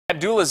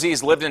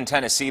Abdulazeez lived in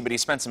Tennessee, but he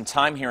spent some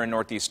time here in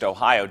Northeast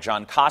Ohio.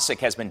 John Kosick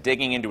has been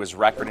digging into his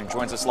record and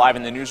joins us live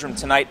in the newsroom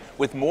tonight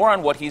with more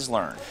on what he's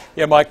learned.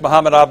 Yeah, Mike,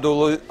 Mohammad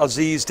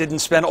Abdulazeez didn't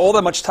spend all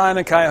that much time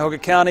in Cuyahoga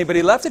County, but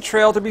he left a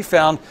trail to be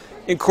found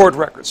in court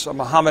records. So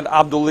Mohammad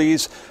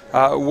Abdulazeez,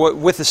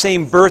 with the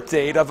same birth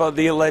date of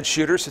the alleged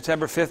shooter,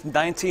 September 5th,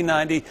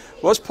 1990,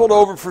 was pulled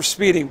over for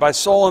speeding by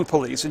Solon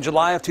police in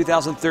July of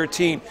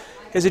 2013.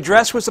 His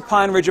address was the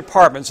Pine Ridge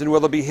Apartments in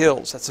Willoughby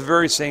Hills. That's the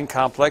very same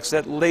complex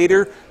that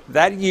later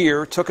that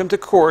year took him to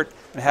court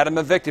and had him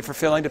evicted for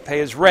failing to pay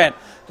his rent.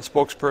 A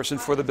spokesperson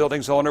for the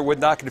building's owner would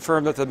not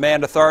confirm that the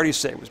man authorities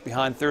say was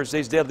behind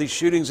Thursday's deadly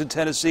shootings in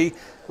Tennessee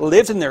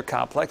lived in their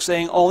complex,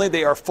 saying only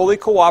they are fully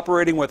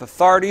cooperating with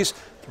authorities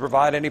to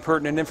provide any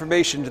pertinent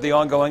information to the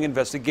ongoing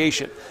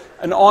investigation.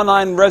 An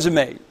online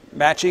resume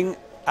matching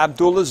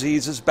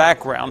Abdulazeez's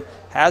background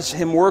has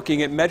him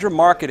working at Measure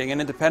Marketing and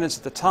Independence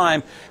at the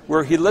time,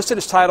 where he listed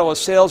his title as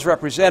sales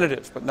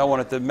representative, but no one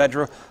at the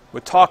Measure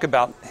would talk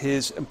about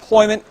his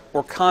employment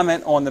or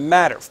comment on the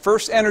matter.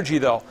 FirstEnergy,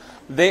 though,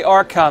 they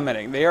are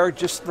commenting. They are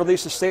just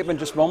released a statement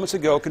just moments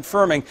ago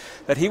confirming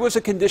that he was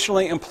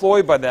conditionally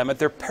employed by them at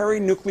their Perry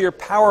nuclear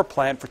power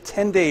plant for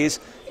 10 days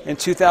in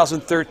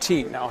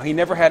 2013. Now, he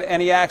never had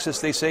any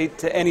access, they say,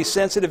 to any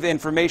sensitive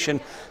information,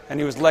 and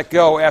he was let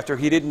go after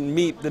he didn't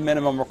meet the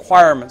minimum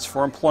requirements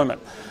for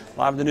employment.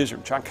 Live in the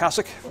newsroom, John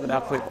Kosick for the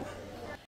Now Cleveland.